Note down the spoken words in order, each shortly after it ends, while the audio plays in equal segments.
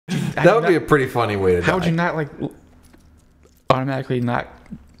That would be a pretty funny way to die. How would you not like automatically not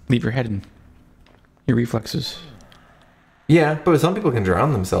leave your head in your reflexes? Yeah, but some people can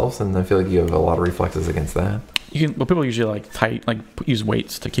drown themselves, and I feel like you have a lot of reflexes against that. You can. Well, people usually use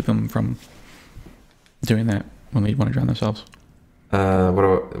weights to keep them from doing that when they want to drown themselves. What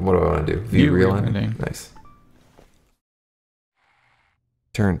do I want to do? View real ending. Nice.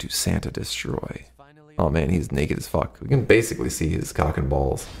 Turn to Santa Destroy. Oh man, he's naked as fuck. We can basically see his cock and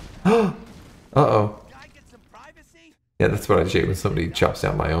balls. Uh-oh. Yeah, that's what I'd say when somebody chops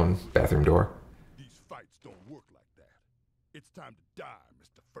down my own bathroom door. These fights don't work like that. It's time to die,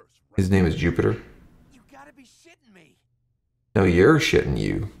 Mr. First. His name is Jupiter. You gotta be shitting me. No, you're shitting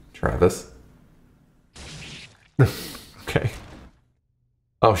you, Travis. Okay.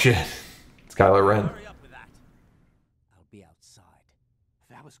 Oh shit. It's Kylo Ren. Hurry up with that. I'll be outside.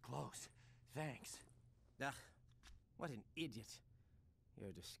 That was close. Thanks. Ugh, what an idiot. You're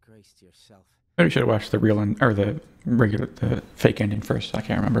a disgrace to yourself. Maybe you should have watched the real end or the fake ending first. I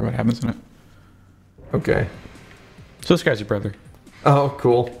can't remember what happens in it. Okay. So this guy's your brother. Oh,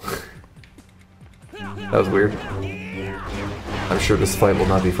 cool. That was weird. I'm sure this fight will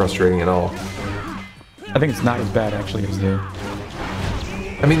not be frustrating at all. I think it's not as bad actually as the.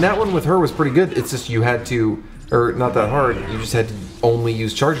 I mean, that one with her was pretty good. It's just you had to, or not that hard. You just had to only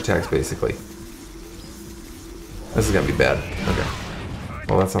use charge attacks, basically. This is gonna be bad. Okay.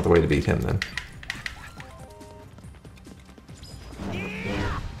 Well, that's not the way to beat him then.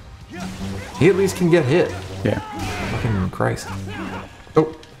 He at least can get hit. Yeah. Fucking Christ.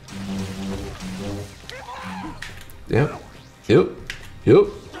 Oh. Yep. Yep. Yep.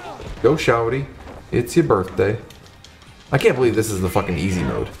 Go, Shouty. It's your birthday. I can't believe this is the fucking easy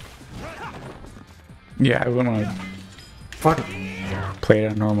mode. Yeah, I wouldn't want to Fuck. play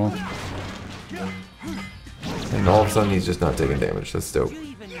it on normal. And all of a sudden he's just not taking damage. That's dope.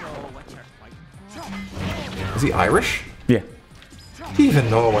 Is he Irish? Yeah. Do you even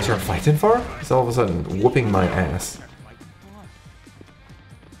know what you're fighting for? He's all of a sudden whooping my ass.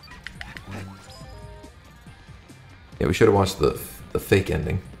 Yeah, we should have watched the fake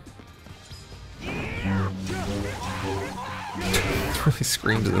ending. It really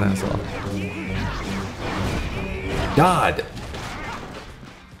screams his ass off. God!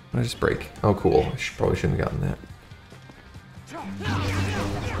 What did I just break? Oh, cool. I probably shouldn't have gotten that.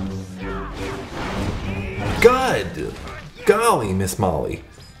 Good! Golly, Miss Molly.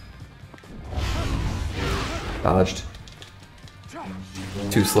 Dodged.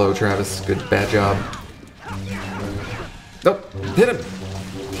 Too slow, Travis. Good, bad job. Nope, hit him!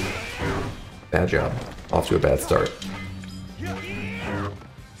 Bad job. Off to a bad start.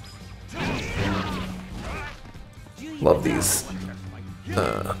 Love these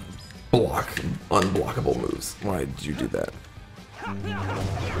unblockable moves. Why did you do that?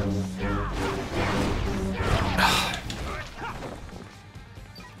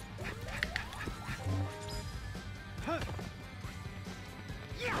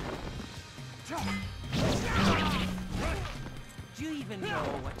 Do you even know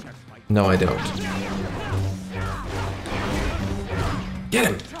what you're fighting? No, I don't. Get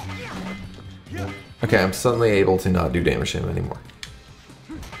him! Okay, I'm suddenly able to not do damage to him anymore.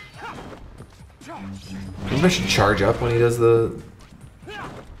 Maybe I should charge up when he does the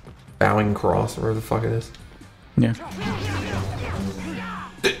bowing cross or whatever the fuck it is. Yeah.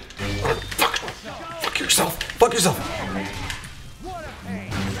 Fuck! Fuck yourself! Fuck yourself!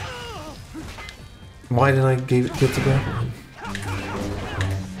 Why didn't I get to grapple him?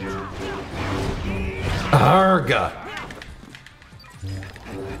 Arga!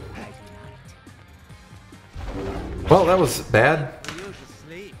 Well, that was bad.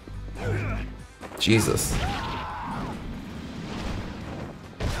 Jesus.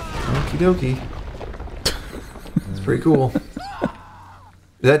 Okie dokie. It's pretty cool. Is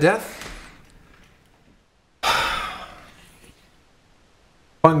that death?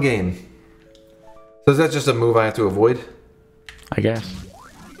 Fun game. So is that just a move I have to avoid? I guess.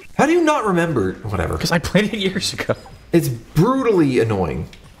 How do you not remember? Whatever. Because I played it years ago. It's brutally annoying.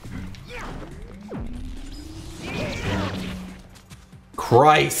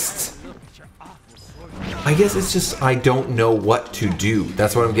 Christ. I guess it's just I don't know what to do.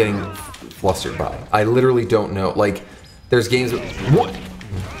 That's what I'm getting flustered by. I literally don't know. Like, there's games... What?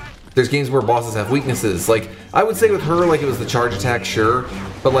 There's games where bosses have weaknesses. Like, I would say with her, like, it was the charge attack, sure.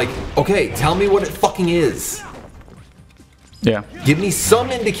 But, like, okay, tell me what it fucking is. Yeah. Give me some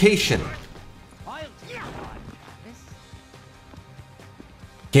indication.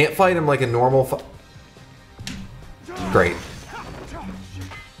 Can't fight him like a normal Great.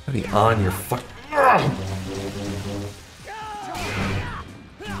 Be on your fuck.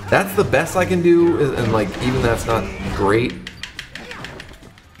 That's the best I can do, and like even that's not great.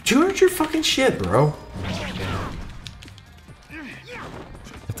 You hurt your fucking shit, bro.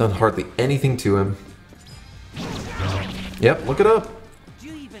 I've done hardly anything to him. Yep, look it up.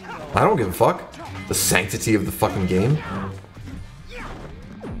 I don't give a fuck. The sanctity of the fucking game.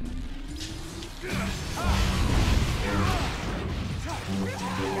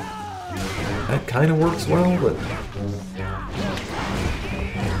 That kind of works well, but...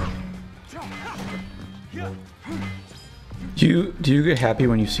 Do you get happy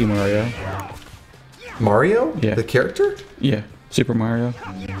when you see Mario? Mario? Yeah. The character? Yeah, Super Mario.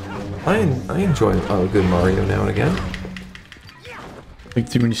 I enjoy a good Mario now and again.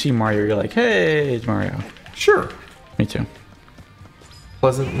 Like when you see Mario, you're like, hey, it's Mario. Sure. Me too.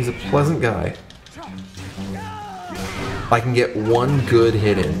 He's a pleasant guy. I can get one good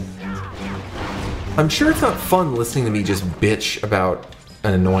hit in. I'm sure it's not fun listening to me just bitch about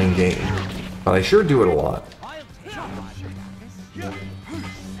an annoying game, but I sure do it a lot.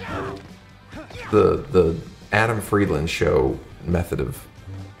 The Adam Friedland show method of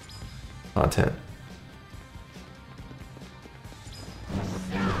content.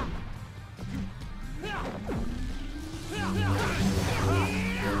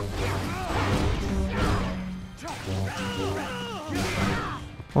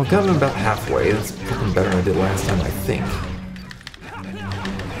 Well, I've gotten about halfway. That's fucking better than I did last time, I think.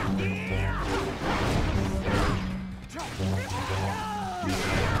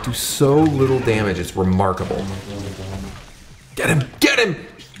 I do so little damage, it's remarkable. Get him! Get him!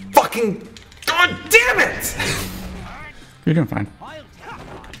 Fucking... God damn it! You're doing fine.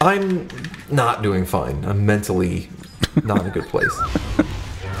 I'm not doing fine. I'm mentally not in a good place.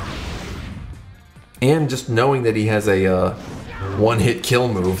 And just knowing that he has a one-hit kill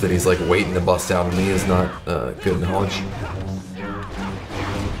move that he's like waiting to bust out on me is not good knowledge.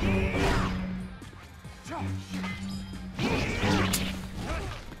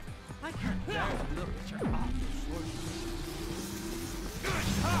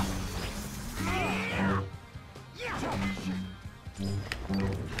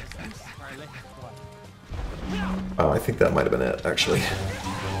 Oh, I think that might have been it, actually.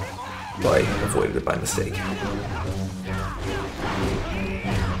 But I avoided it by mistake.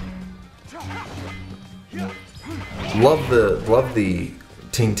 Love the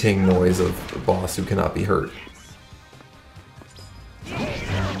ting ting noise of the boss who cannot be hurt.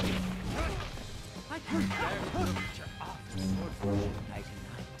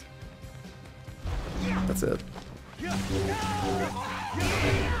 That's it.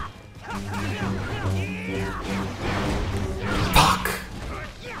 Fuck!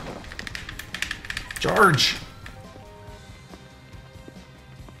 Charge!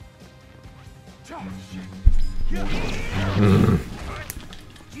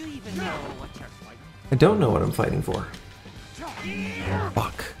 I don't know what I'm fighting for.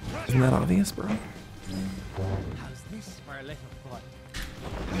 Fuck. Isn't that obvious, bro?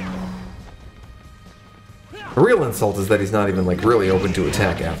 The real insult is that he's not even like really open to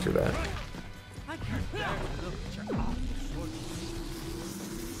attack after that.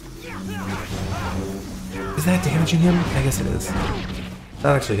 Is that damaging him? I guess it is.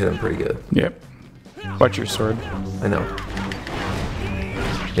 That actually hit him pretty good. Yep. Watch your sword. I know.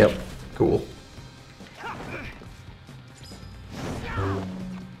 Yep. Cool.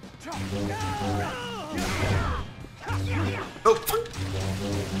 Oh, fuck.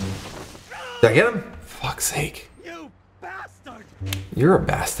 Did I get him? Fuck's sake. You bastard! You're a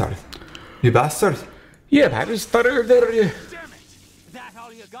bastard. You bastard. Yeah, bastard. Damn it! That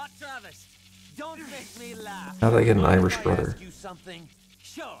all you got, Travis? Don't make me laugh. How did I get an Irish Can I brother? ask you something?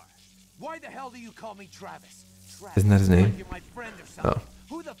 Sure. Why the hell do you call me Travis? Travis, Isn't that his name? like you're my friend or something. Oh.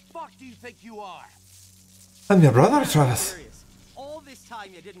 Who the fuck do you think you are? I'm your brother, Travis. Serious. All this time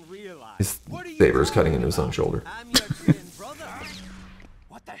you didn't realize. His What are you saber is talking cutting into his own about? shoulder. I'm your twin brother.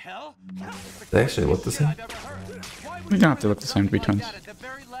 What the hell? They actually look the same. I've ever heard. Why would We you don't have to bring look up the same to be something like twins. that at the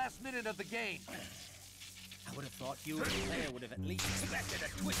very last minute of the game? I would have thought you as a player would have at least expected a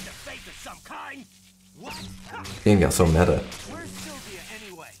twist of fate of some kind. What? Game got so meta. Where's Sylvia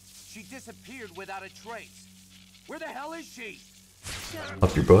anyway? She disappeared without a trace. Where the hell is she?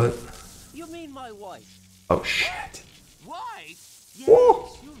 Up your butt. You mean my wife? Oh shit. Wife? Yes, Whoa.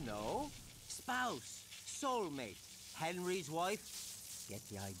 you know. Spouse, soulmate, Henry's wife. Get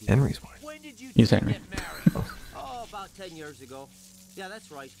the idea. Henry's wife. When did you He's two Henry. get married? Oh, about 10 years ago. Yeah, that's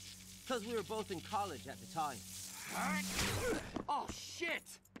right. Because we were both in college at the time. Oh, shit!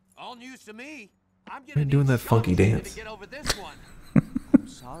 All news to me. I'm You're doing that funky dance. To get over this one. I'm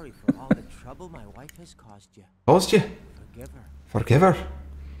sorry for all the trouble my wife has caused you. Caused you. Forgive her. Forgive her.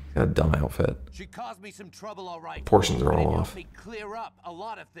 Got a dumb outfit. She caused me some trouble, all right. Portions are all Maybe off. help me clear up a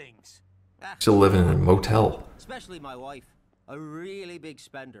lot of things. Still living in a motel. Especially my wife, a really big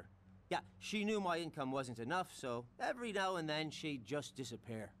spender. Yeah, she knew my income wasn't enough, so every now and then she'd just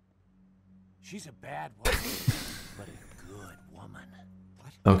disappear. She's a bad woman, but a good woman.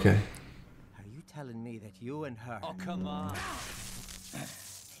 What? Okay. Are you telling me that you and her... Oh, come on.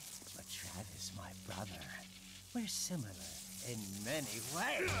 But Travis, my brother, we're similar in many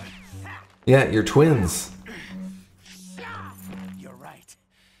ways. Yeah, you're twins. You're right.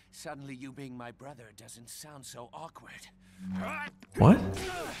 Suddenly you being my brother doesn't sound so awkward. What?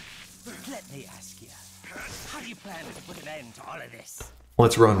 Let me ask you, how do you plan to put an end to all of this?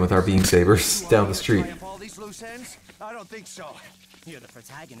 Let's run with our beam sabers down the street. Tie up all these loose ends? I don't think so. You're the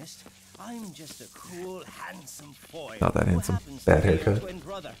protagonist. I'm just a cool, handsome boy. Not that who handsome. happens Bad to be your haircut. twin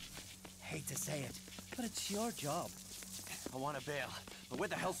brother. Hate to say it, but it's your job. I want to bail, but where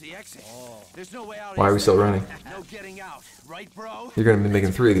the hell's the exit? There's no way out. Why are we is still there? running? No getting out, right, bro? You're gonna be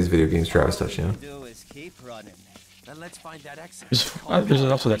making 3 of these video games, Travis Touchdown. Do is keep running. Then let's find that exit. There's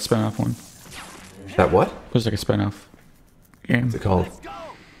also that spin-off one. That what? There's like a spin-off game. What's it called?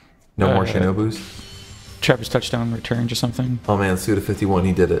 No More Uh, Shinobus? Travis Touchdown Returns or something. Oh man, Suda51,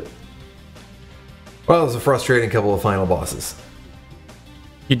 he did it. Well, it was a frustrating couple of final bosses.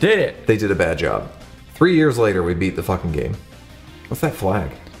 You did it! They did a bad job. 3 years later, we beat the fucking game. What's that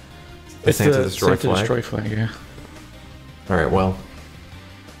flag? The Santa Destroy Santa flag? Destroy flag, yeah. Alright, well.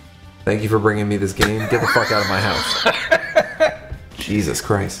 Thank you for bringing me this game. Get the fuck out of my house. Jesus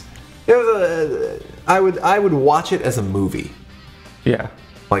Christ. It was I would watch it as a movie. Yeah.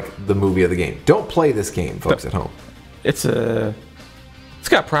 Like the movie of the game. Don't play this game, folks at home. It's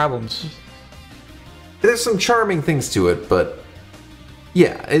got problems. There's some charming things to it, but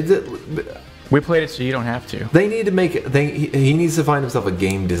yeah, We played it so you don't have to. they need to make it. He needs to find himself a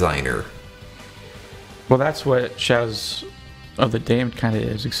game designer. Well, that's what Shadows of the Damned kind of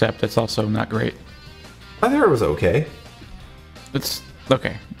is, except it's also not great. I thought it was okay. It's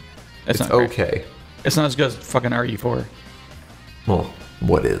okay. It's not great. okay. It's not as good as fucking RE4. Well,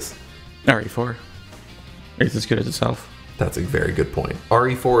 what is? RE4. It's as good as itself. That's a very good point.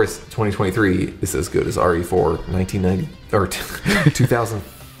 RE4 is 2023 is as good as RE4 1990 or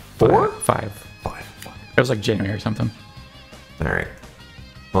 2004. Five. Five. It was like January or something. All right.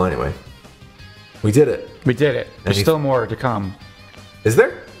 Well, anyway, we did it. We did it. There's Any- still more to come. Is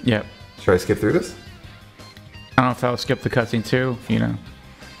there? Yep. Should I skip through this? I don't know if I'll skip the cutscene too, you know.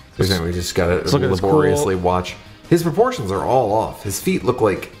 We just gotta look at this laboriously cool- watch. His proportions are all off. His feet look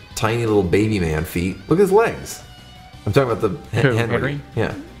like tiny little baby man feet. Look at his legs. I'm talking about the Who, Henry. Henry?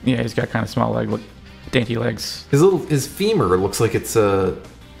 Yeah. Yeah, he's got kind of small dainty legs. His femur looks like it's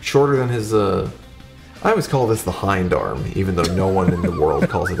shorter than his. I always call this the hind arm, even though no one in the world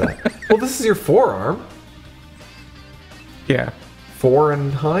calls it that. Well, this is your forearm. Yeah. Fore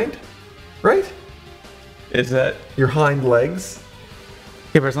and hind, right? Is that? Your hind legs.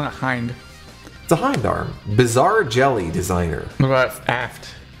 Yeah, but it's not a hind. It's a hind arm. Bizarre Jelly designer. What about aft?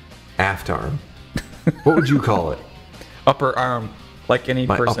 Aft arm. What would you call it? Upper arm, like any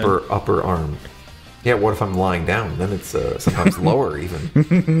My person. upper arm. Yeah, what if I'm lying down? Then it's sometimes lower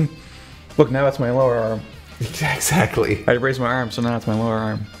even. Look, now it's my lower arm. Exactly. I raised my arm, so now it's my lower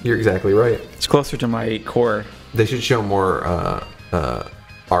arm. You're exactly right. It's closer to my core. They should show more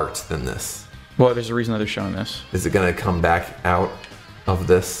art than this. Well, there's a reason that they're showing this. Is it going to come back out of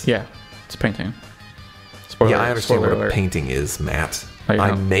this? Yeah, it's painting. Spoiler, Yeah, I understand spoiler what a alert. painting is, Matt. Oh, you I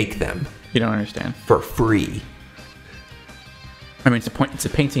don't? make them You don't understand. for free. I mean, it's a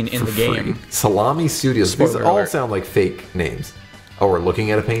painting in the Free. game. Salami Studios. These Spoiler all alert. sound like fake names. Oh, we're looking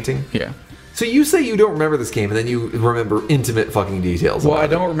at a painting? Yeah. So you say you don't remember this game, and then you remember intimate fucking details Well, about I it.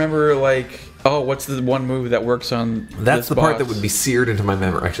 don't remember, what's the one move that works on That's this the part that boss? would be seared into my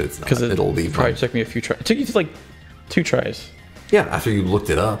memory. Actually, it's not. Because It'll be probably took me a few tries. It took you 2 tries. Yeah, after you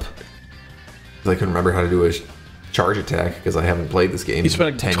looked it up. 'Cause I couldn't remember how to do a charge attack because I haven't played this game You spent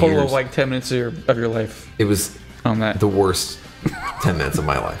in a 10 total years. of 10 minutes of your life It was on that. the worst 10 minutes of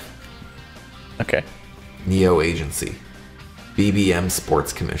my life. Okay. Neo Agency. BBM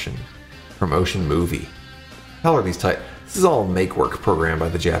Sports Commission. Promotion Movie. How are these titles? This is all a make-work program by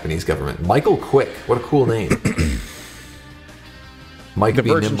the Japanese government. Michael Quick. What a cool name. Mike The B.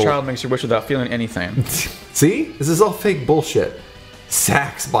 virgin Nimble. child makes your wish without feeling anything. See? This is all fake bullshit.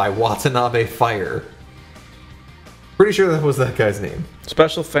 Sacks by Watanabe Fire. Pretty sure that was that guy's name.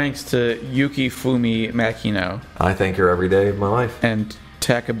 Special thanks to Yuki Fumi Makino I thank her every day of my life. and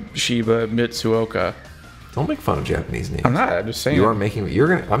Takashiba Mitsuoka. Don't make fun of Japanese names. I'm not. I'm just saying. You are making.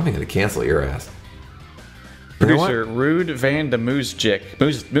 I'm going to cancel your ass. You know what? Producer Rude Van de Moose Dick.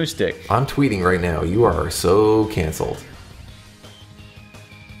 I'm tweeting right now. You are so canceled.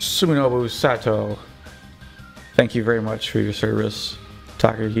 Suminobu Sato. Thank you very much for your service.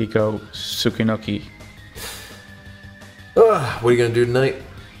 Takahiko Tsukinoki. What are you gonna do tonight?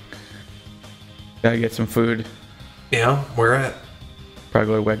 Gotta get some food. Yeah, where at?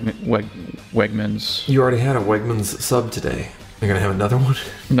 Probably go to Wegmans. You already had a Wegmans sub today. You're gonna have another one?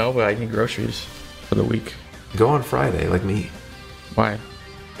 No, but I need groceries for the week. Go on Friday, like me. Why?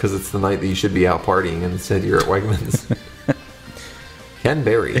 Because it's the night that you should be out partying, and instead you're at Wegmans. Ken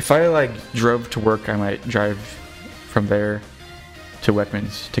Berry. If I like drove to work, I might drive from there to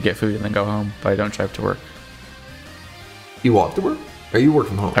Wegmans to get food and then go home. But I don't drive to work. You walk to work? Or you work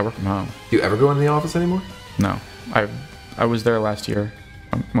from home? I work from home. Do you ever go into the office anymore? No, I was there last year,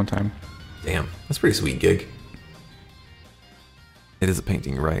 one time. Damn, that's a pretty sweet gig. It is a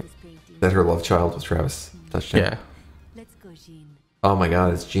painting, right? That her love child was Travis Touchdown. Yeah. Let's go, Jean. Oh my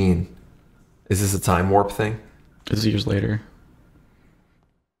god, it's Gene. Is this a time warp thing? This is years later.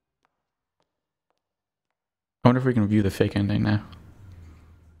 I wonder if we can view the fake ending now.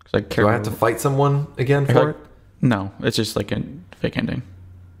 'Cause I care. Do I have to fight someone again I for like- it? No, it's just like a fake ending,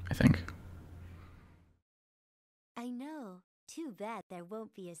 I think. I know. Too bad there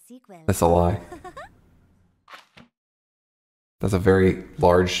won't be a sequel. That's a lie. That's a very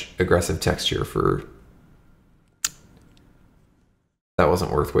large, aggressive texture for... That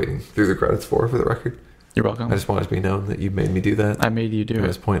wasn't worth waiting through the credits for the record. You're welcome. I just wanted to be known that you made me do that. I made you do It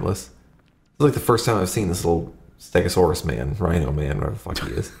was it. pointless. It's like the first time I've seen this little Stegosaurus man, Rhino man, whatever the fuck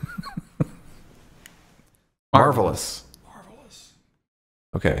he is. Marvelous.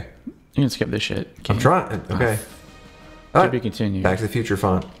 Okay. You can skip this shit. I'm trying. Okay. To be continued. Back to the Future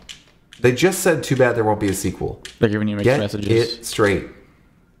font. They just said, too bad there won't be a sequel. They're giving you mixed Get messages. it straight.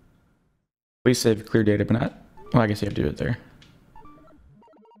 Please save clear data, but not. Well, I guess you have to do it there.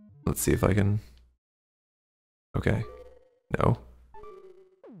 Let's see if I can... Okay. No.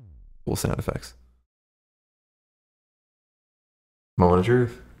 Cool sound effects. Moment of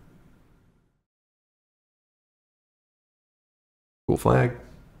truth. Cool flag.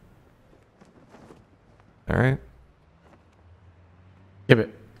 Alright. Give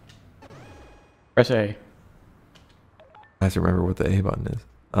it. Press A. I have to remember what the A button is.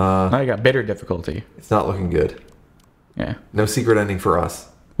 Now you got better difficulty. It's not looking good. Yeah. No secret ending for us.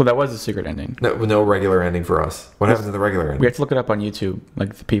 Well, that was the secret ending. No regular ending for us. What happens to the regular We ending? have to look it up on YouTube,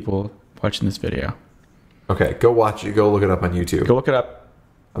 like the people watching this video. Okay, go watch it. Go look it up on YouTube. Go look it up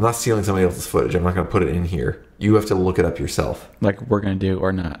I'm not stealing somebody else's footage. I'm not going to put it in here. You have to look it up yourself. like we're going to do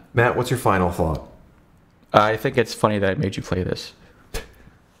or not. Matt, what's your final thought? I think it's funny that I made you play this.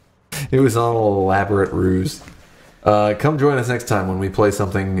 It was all an elaborate ruse. Come join us next time when we play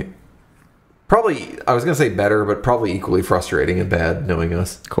something probably, I was going to say better, but probably equally frustrating and bad knowing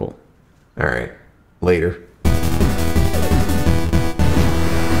us. Cool. All right. Later.